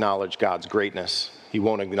won't acknowledge God's greatness. He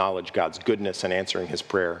won't acknowledge God's goodness in answering his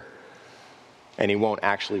prayer. And he won't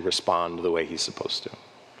actually respond the way he's supposed to.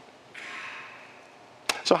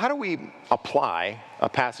 So how do we apply a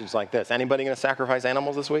passage like this? Anybody going to sacrifice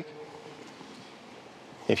animals this week?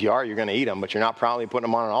 If you are, you're going to eat them, but you're not probably putting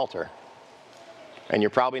them on an altar. And you're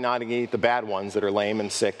probably not going to eat the bad ones that are lame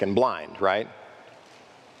and sick and blind, right?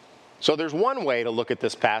 So there's one way to look at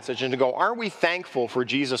this passage and to go, are we thankful for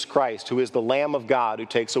Jesus Christ, who is the Lamb of God who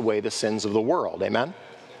takes away the sins of the world? Amen?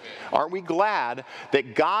 Aren't we glad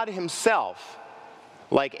that God himself,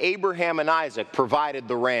 like Abraham and Isaac, provided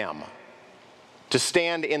the ram to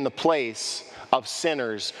stand in the place of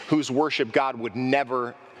sinners whose worship God would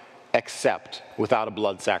never accept without a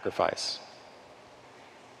blood sacrifice?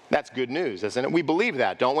 That's good news, isn't it? We believe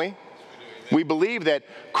that, don't we? We believe that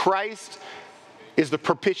Christ is the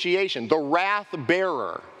propitiation, the wrath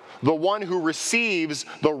bearer, the one who receives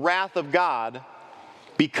the wrath of God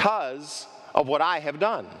because of what I have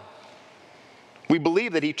done. We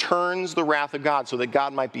believe that he turns the wrath of God so that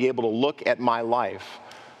God might be able to look at my life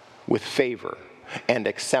with favor and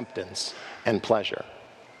acceptance and pleasure.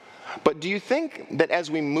 But do you think that as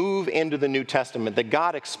we move into the New Testament, that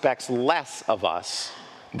God expects less of us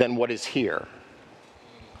than what is here?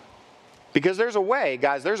 Because there's a way,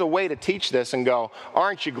 guys, there's a way to teach this and go,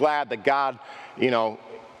 aren't you glad that God,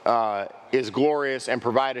 is glorious and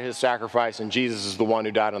provided his sacrifice, and Jesus is the one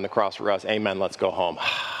who died on the cross for us. Amen, let's go home.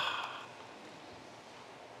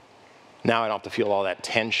 Now I don't have to feel all that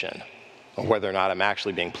tension of whether or not I'm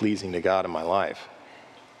actually being pleasing to God in my life.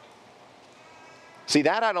 See,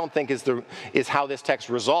 that I don't think is how this text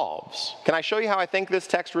resolves. Can I show you how I think this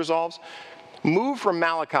text resolves? Move from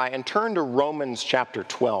Malachi and turn to Romans chapter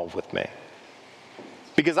 12 with me.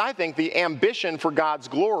 Because I think the ambition for God's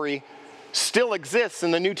glory still exists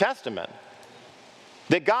in the New Testament.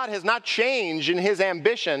 That God has not changed in his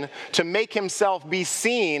ambition to make himself be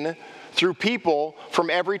seen through people from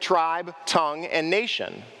every tribe, tongue, and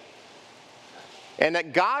nation. And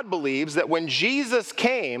that God believes that when Jesus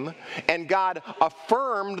came and God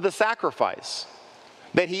affirmed the sacrifice,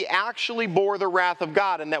 that he actually bore the wrath of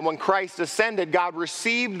God, and that when Christ ascended, God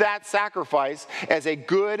received that sacrifice as a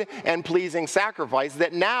good and pleasing sacrifice,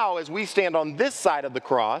 that now as we stand on this side of the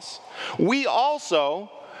cross, we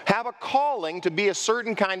also have a calling to be a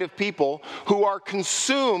certain kind of people who are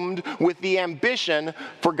consumed with the ambition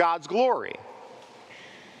for God's glory.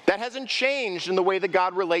 That hasn't changed in the way that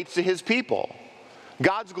God relates to his people.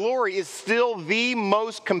 God's glory is still the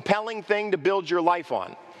most compelling thing to build your life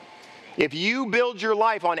on. If you build your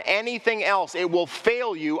life on anything else, it will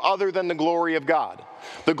fail you other than the glory of God.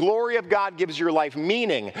 The glory of God gives your life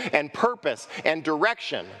meaning and purpose and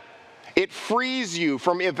direction. It frees you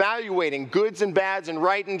from evaluating goods and bads and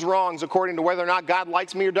right and wrongs according to whether or not God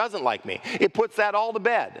likes me or doesn't like me. It puts that all to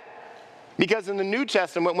bed. Because in the New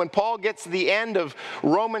Testament, when Paul gets to the end of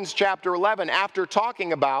Romans chapter 11, after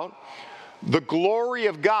talking about the glory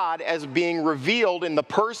of God as being revealed in the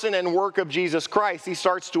person and work of Jesus Christ, he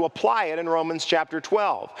starts to apply it in Romans chapter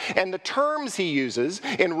 12. And the terms he uses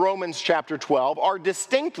in Romans chapter 12 are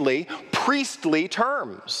distinctly priestly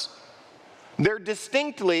terms. They're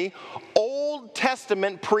distinctly Old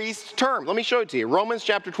Testament priest terms. Let me show it to you. Romans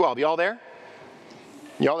chapter 12. Y'all there?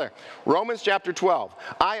 Y'all there? Romans chapter 12.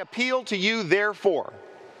 I appeal to you, therefore,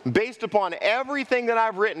 based upon everything that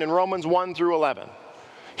I've written in Romans 1 through 11.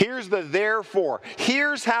 Here's the therefore.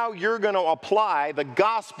 Here's how you're going to apply the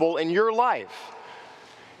gospel in your life.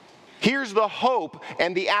 Here's the hope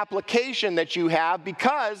and the application that you have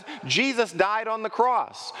because Jesus died on the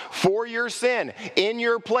cross for your sin in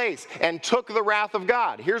your place and took the wrath of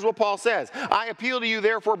God. Here's what Paul says. I appeal to you,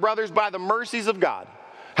 therefore, brothers, by the mercies of God.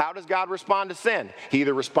 How does God respond to sin? He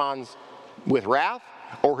either responds with wrath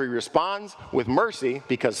or he responds with mercy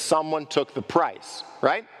because someone took the price,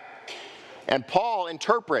 right? And Paul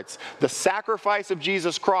interprets the sacrifice of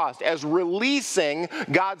Jesus Christ as releasing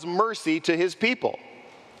God's mercy to his people.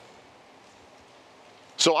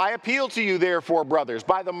 So I appeal to you, therefore, brothers,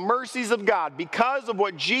 by the mercies of God, because of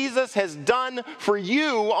what Jesus has done for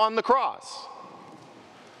you on the cross,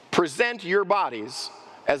 present your bodies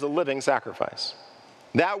as a living sacrifice.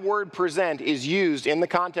 That word present is used in the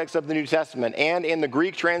context of the New Testament and in the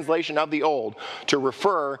Greek translation of the Old to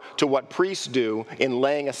refer to what priests do in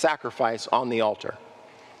laying a sacrifice on the altar.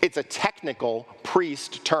 It's a technical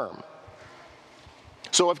priest term.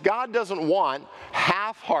 So if God doesn't want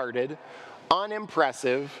half-hearted,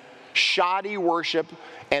 unimpressive, shoddy worship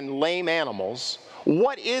and lame animals,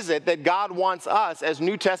 what is it that God wants us as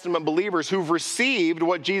New Testament believers who've received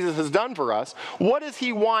what Jesus has done for us? What does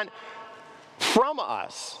he want from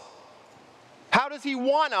us? How does he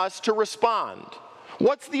want us to respond?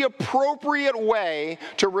 What's the appropriate way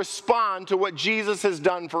to respond to what Jesus has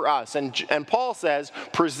done for us? And Paul says,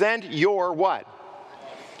 present your what?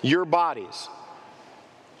 Your bodies.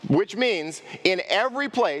 Which means in every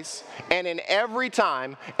place and in every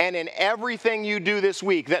time and in everything you do this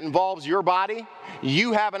week that involves your body,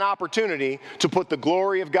 you have an opportunity to put the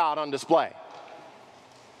glory of God on display.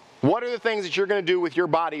 What are the things that you're going to do with your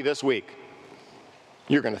body this week?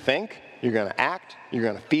 You're going to think, you're going to act, you're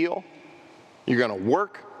going to feel, you're going to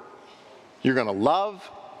work, you're going to love,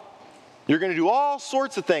 you're going to do all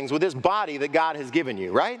sorts of things with this body that God has given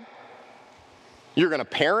you, right? You're going to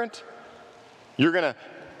parent, you're going to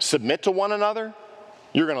submit to one another,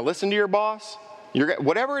 you're going to listen to your boss,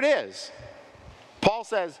 whatever it is. Paul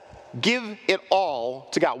says, give it all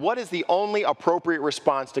to God. What is the only appropriate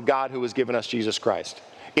response to God who has given us Jesus Christ?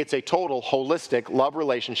 It's a total, holistic love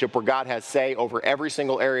relationship where God has say over every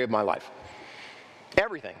single area of my life.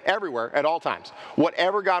 Everything, everywhere, at all times.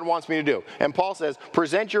 Whatever God wants me to do. And Paul says,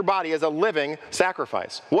 present your body as a living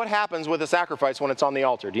sacrifice. What happens with a sacrifice when it's on the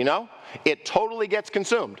altar? Do you know? It totally gets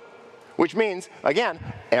consumed. which means, again,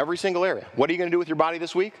 every single area. What are you going to do with your body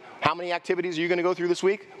this week? How many activities are you going to go through this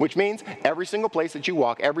week? Which means every single place that you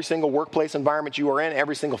walk, every single workplace environment you are in,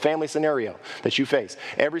 every single family scenario that you face,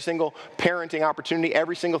 every single parenting opportunity,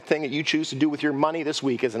 every single thing that you choose to do with your money this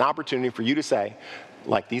week is an opportunity for you to say,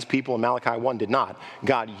 like these people in Malachi 1 did not,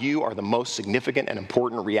 God, you are the most significant and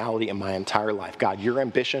important reality in my entire life. God, your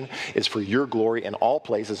ambition is for your glory in all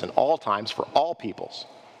places and all times for all peoples.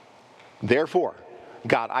 Therefore,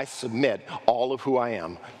 God, I submit all of who I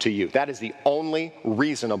am to you. That is the only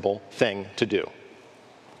reasonable thing to do.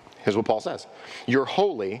 Here's what Paul says. You're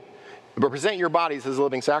holy, but present your bodies as a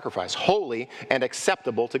living sacrifice, holy and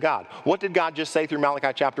acceptable to God. What did God just say through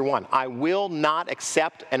Malachi chapter 1? I will not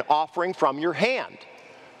accept an offering from your hand.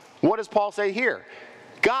 What does Paul say here?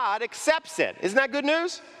 God accepts it. Isn't that good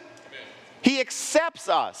news? Amen. He accepts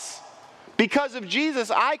us. Because of Jesus,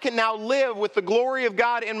 I can now live with the glory of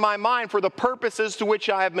God in my mind for the purposes to which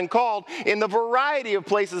I have been called in the variety of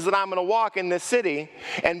places that I'm going to walk in this city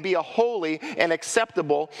and be a holy and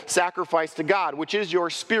acceptable sacrifice to God, which is your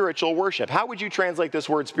spiritual worship. How would you translate this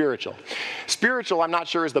word spiritual? Spiritual, I'm not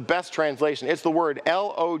sure, is the best translation. It's the word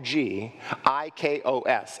Logikos.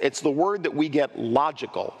 It's the word that we get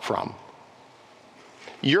logical from.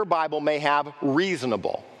 Your Bible may have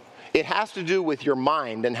reasonable. It has to do with your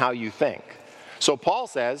mind and how you think. So Paul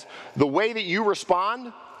says, the way that you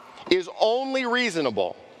respond is only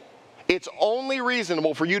reasonable. It's only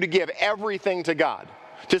reasonable for you to give everything to God,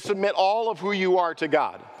 to submit all of who you are to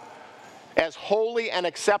God as holy and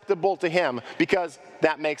acceptable to Him, because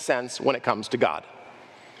that makes sense when it comes to God.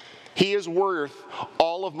 He is worth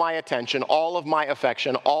all of my attention, all of my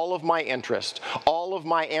affection, all of my interest, all of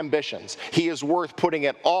my ambitions. He is worth putting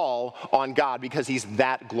it all on God because He's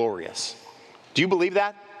that glorious. Do you believe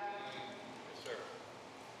that? Yes, sir.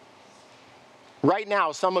 Right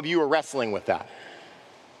now, some of you are wrestling with that.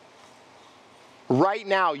 Right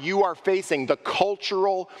now, you are facing the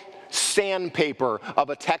cultural sandpaper of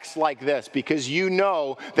a text like this because you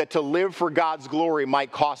know that to live for God's glory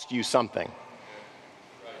might cost you something.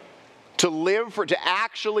 To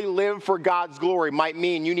actually live for God's glory might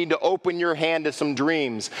mean you need to open your hand to some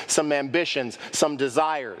dreams, some ambitions, some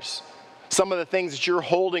desires. Some of the things that you're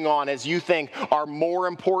holding on as you think are more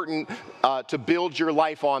important to build your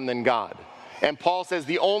life on than God. And Paul says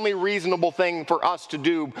the only reasonable thing for us to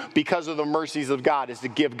do because of the mercies of God is to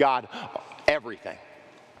give God everything.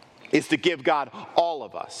 Is to give God all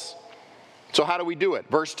of us. So how do we do it?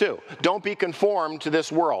 Verse 2, don't be conformed to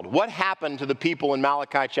this world. What happened to the people in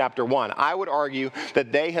Malachi chapter 1? I would argue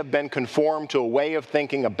that they have been conformed to a way of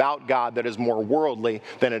thinking about God that is more worldly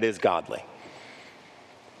than it is godly.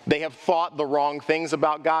 They have thought the wrong things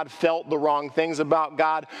about God, felt the wrong things about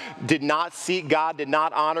God, did not seek God, did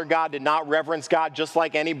not honor God, did not reverence God, just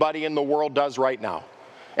like anybody in the world does right now.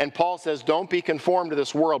 And Paul says, don't be conformed to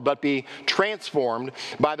this world, but be transformed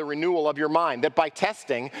by the renewal of your mind, that by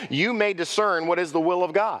testing, you may discern what is the will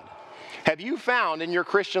of God. Have you found in your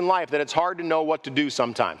Christian life that it's hard to know what to do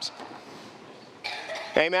sometimes?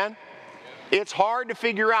 Amen? It's hard to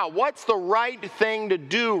figure out what's the right thing to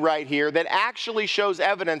do right here that actually shows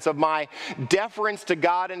evidence of my deference to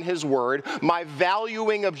God and His Word, my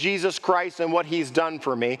valuing of Jesus Christ and what He's done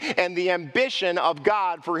for me, and the ambition of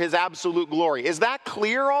God for His absolute glory. Is that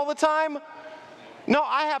clear all the time? No,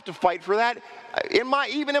 I have to fight for that.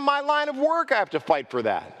 Even in my line of work, I have to fight for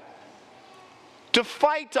that. To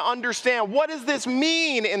fight to understand, what does this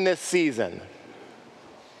mean in this season?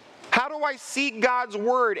 How do I seek God's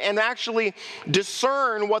word and actually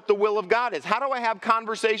discern what the will of God is? How do I have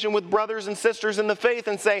conversation with brothers and sisters in the faith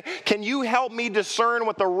and say, can you help me discern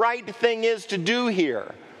what the right thing is to do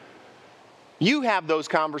here? You have those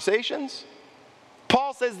conversations.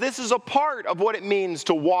 Paul says this is a part of what it means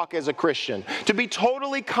to walk as a Christian, to be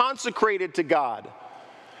totally consecrated to God.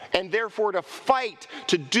 And therefore to fight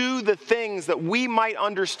to do the things that we might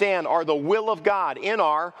understand are the will of God in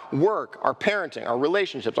our work, our parenting, our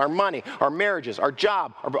relationships, our money, our marriages, our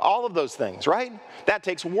job, all of those things, right? That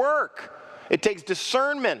takes work. It takes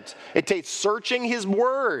discernment. It takes searching His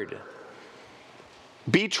word.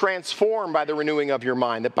 Be transformed by the renewing of your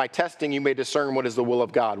mind, that by testing you may discern what is the will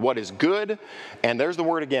of God, what is good, and there's the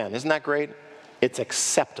word again. Isn't that great? It's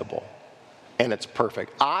acceptable. And it's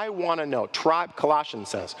perfect. I want to know, Colossians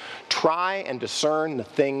says, try and discern the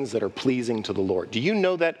things that are pleasing to the Lord. Do you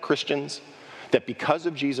know that, Christians? That because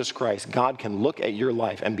of Jesus Christ, God can look at your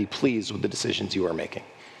life and be pleased with the decisions you are making.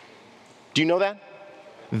 Do you know that?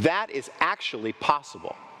 That is actually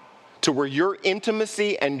possible. To where your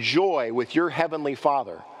intimacy and joy with your heavenly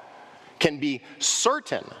Father can be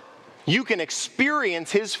certain You can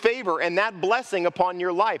experience his favor and that blessing upon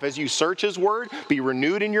your life as you search his word, be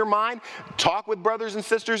renewed in your mind, talk with brothers and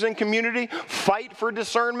sisters in community, fight for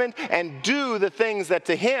discernment, and do the things that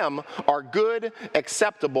to him are good,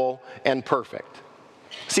 acceptable, and perfect.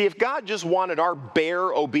 See, if God just wanted our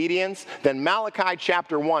bare obedience, then Malachi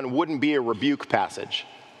chapter 1 wouldn't be a rebuke passage.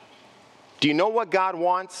 Do you know what God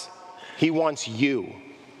wants? He wants you.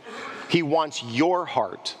 He wants your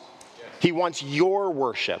heart. He wants your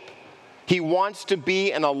worship. He wants to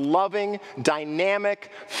be in a loving,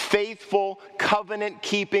 dynamic, faithful,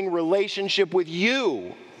 covenant-keeping relationship with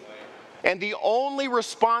you. And the only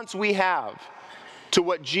response we have to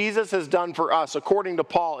what Jesus has done for us, according to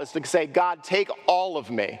Paul, is to say, God, take all of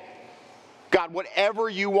me. God, whatever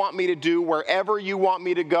you want me to do, wherever you want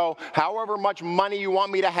me to go, however much money you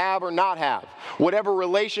want me to have or not have, whatever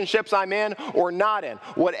relationships I'm in or not in,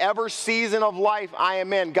 whatever season of life I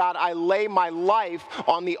am in, God, I lay my life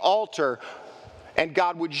on the altar. And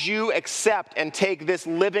God, would you accept and take this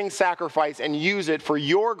living sacrifice and use it for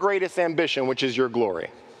your greatest ambition, which is your glory?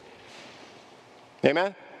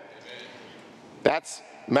 Amen? That's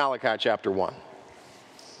Malachi chapter 1.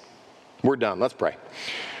 We're done. Let's pray.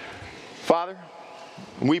 Father,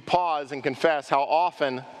 we pause and confess how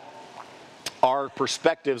often our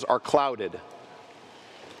perspectives are clouded.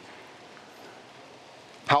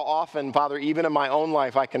 How often, Father, even in my own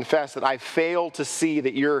life, I confess that I fail to see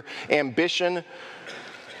that your ambition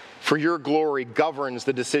for your glory governs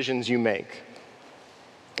the decisions you make.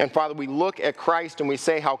 And Father, we look at Christ and we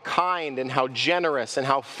say how kind and how generous and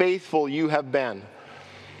how faithful you have been.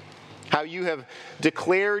 How you have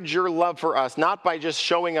declared your love for us, not by just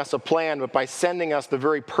showing us a plan, but by sending us the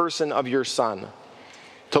very person of your Son.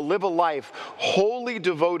 To live a life wholly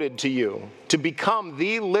devoted to you, to become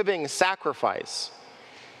the living sacrifice,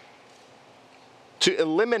 to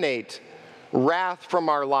eliminate wrath from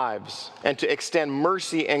our lives, and to extend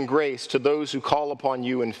mercy and grace to those who call upon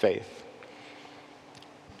you in faith.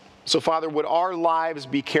 So, Father, would our lives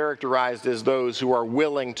be characterized as those who are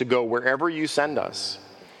willing to go wherever you send us,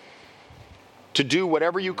 to do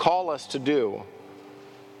whatever you call us to do,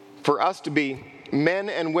 for us to be men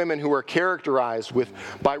and women who are characterized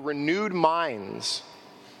by renewed minds,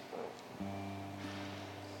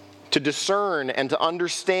 to discern and to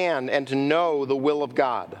understand and to know the will of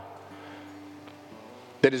God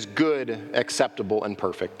that is good, acceptable, and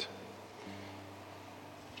perfect.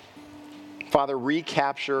 Father,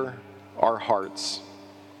 recapture our hearts.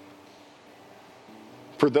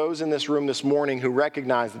 For those in this room this morning who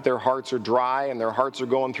recognize that their hearts are dry and their hearts are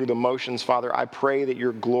going through the motions, Father, I pray that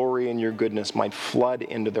your glory and your goodness might flood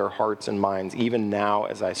into their hearts and minds, even now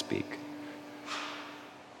as I speak.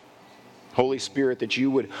 Holy Spirit, that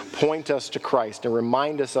you would point us to Christ and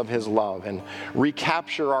remind us of his love and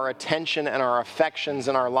recapture our attention and our affections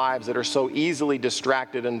in our lives that are so easily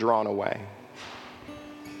distracted and drawn away.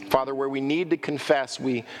 Father, where we need to confess,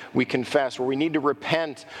 we confess. Where we need to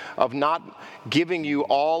repent of not giving you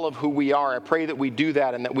all of who we are, I pray that we do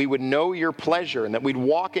that and that we would know your pleasure and that we'd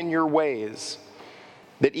walk in your ways,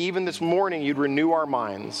 that even this morning you'd renew our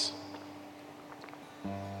minds.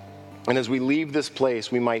 And as we leave this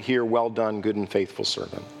place, we might hear, well done, good and faithful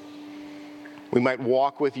servant. We might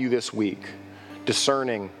walk with you this week,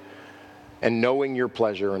 discerning and knowing your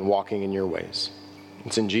pleasure and walking in your ways.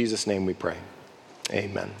 It's in Jesus' name we pray.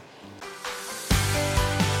 Amen.